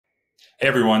Hey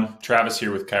everyone, Travis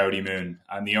here with Coyote Moon.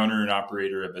 I'm the owner and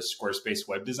operator of a Squarespace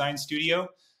web design studio.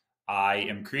 I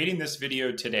am creating this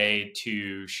video today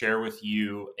to share with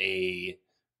you a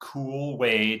cool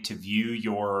way to view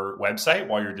your website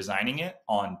while you're designing it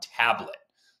on tablet.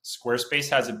 Squarespace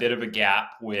has a bit of a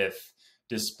gap with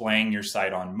displaying your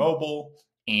site on mobile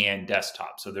and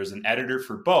desktop. So there's an editor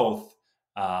for both,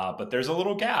 but there's a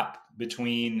little gap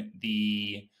between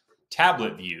the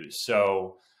tablet views.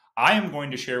 So I am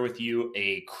going to share with you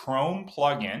a Chrome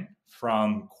plugin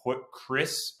from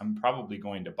Chris. I'm probably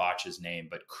going to botch his name,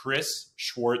 but Chris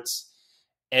Schwartz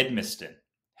Edmiston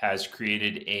has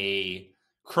created a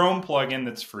Chrome plugin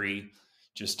that's free.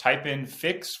 Just type in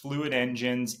fix fluid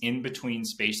engines in between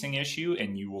spacing issue,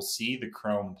 and you will see the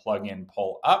Chrome plugin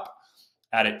pull up.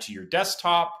 Add it to your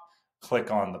desktop, click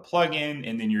on the plugin,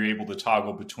 and then you're able to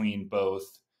toggle between both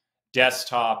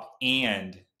desktop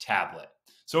and tablet.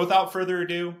 So without further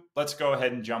ado, let's go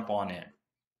ahead and jump on in.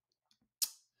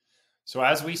 So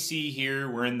as we see here,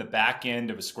 we're in the back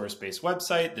end of a Squarespace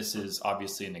website. This is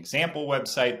obviously an example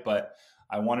website, but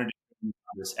I wanted to show you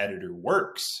how this editor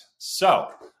works. So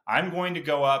I'm going to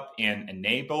go up and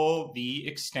enable the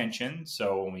extension.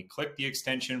 So when we click the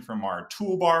extension from our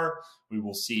toolbar, we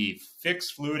will see fix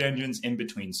fluid engines in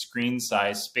between screen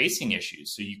size spacing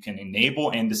issues. So you can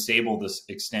enable and disable this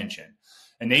extension.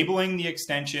 Enabling the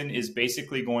extension is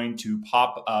basically going to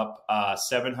pop up a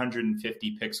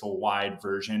 750 pixel wide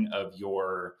version of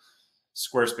your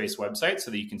Squarespace website so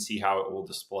that you can see how it will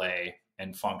display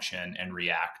and function and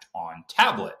react on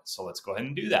tablet. So let's go ahead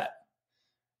and do that.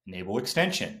 Enable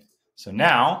extension. So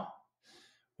now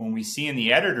when we see in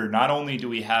the editor, not only do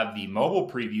we have the mobile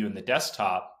preview in the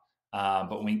desktop,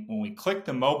 but when we click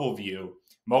the mobile view,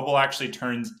 mobile actually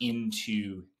turns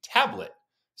into tablet.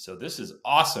 So this is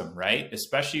awesome, right?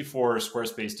 Especially for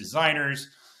Squarespace designers,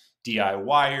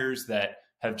 DIYers that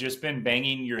have just been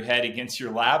banging your head against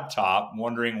your laptop,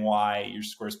 wondering why your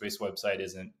Squarespace website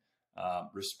isn't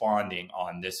responding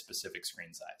on this specific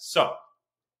screen size. So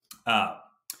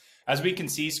as we can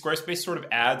see, Squarespace sort of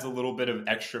adds a little bit of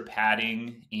extra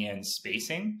padding and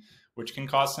spacing, which can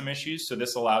cause some issues. So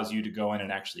this allows you to go in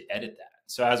and actually edit that.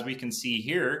 So as we can see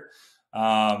here,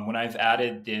 when I've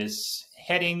added this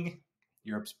heading,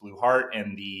 Europe's Blue Heart,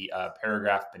 and the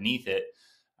paragraph beneath it,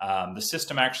 the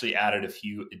system actually added a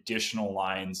few additional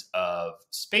lines of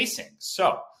spacing.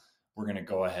 So we're going to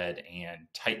go ahead and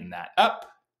tighten that up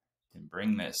and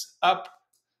bring this up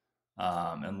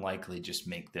and likely just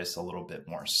make this a little bit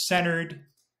more centered,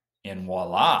 and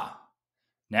voila.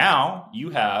 Now you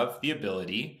have the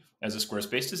ability as a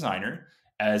Squarespace designer,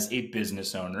 as a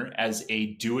business owner, as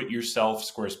a do-it-yourself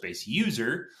Squarespace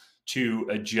user to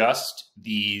adjust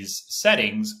these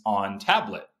settings on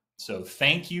tablet. So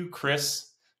thank you,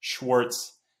 Chris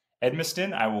Schwartz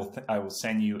Edmiston. I will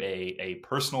send you a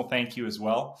personal thank you as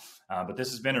well. But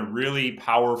this has been a really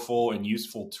powerful and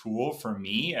useful tool for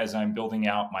me as I'm building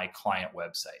out my client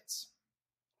websites.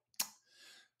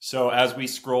 So as we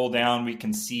scroll down, we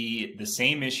can see the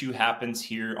same issue happens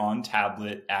here on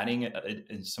tablet, adding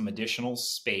some additional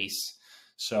space.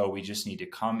 So we just need to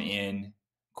come in,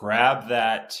 grab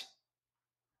that,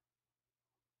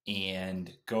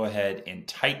 and go ahead and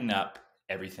tighten up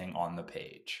everything on the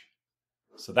page.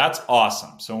 So that's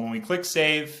awesome. So when we click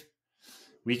save,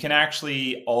 we can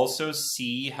actually also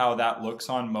see how that looks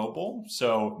on mobile.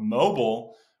 So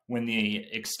mobile, when the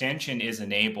extension is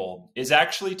enabled, is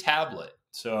actually tablet.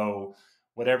 So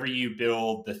whatever you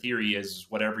build, the theory is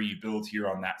whatever you build here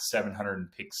on that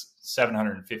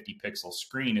 750 pixel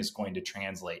screen is going to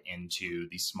translate into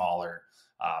the smaller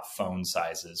phone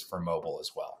sizes for mobile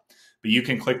as well. But you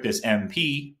can click this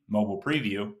MP, mobile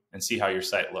preview, and see how your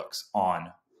site looks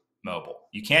on mobile.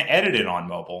 You can't edit it on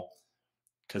mobile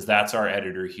because that's our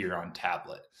editor here on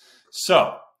tablet.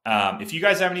 So if you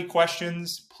guys have any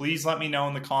questions, please let me know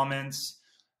in the comments.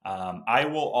 I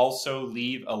will also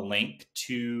leave a link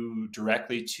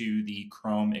directly to the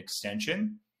Chrome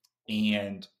extension,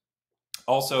 and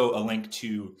also a link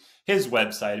to his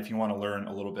website if you want to learn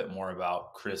a little bit more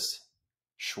about Chris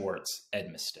Schwartz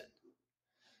Edmiston.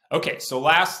 Okay, so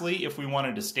lastly, if we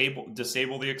wanted to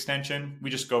disable the extension, we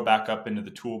just go back up into the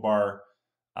toolbar,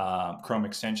 Chrome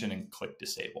extension, and click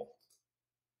disable.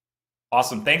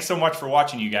 Awesome. Thanks so much for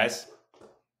watching, you guys.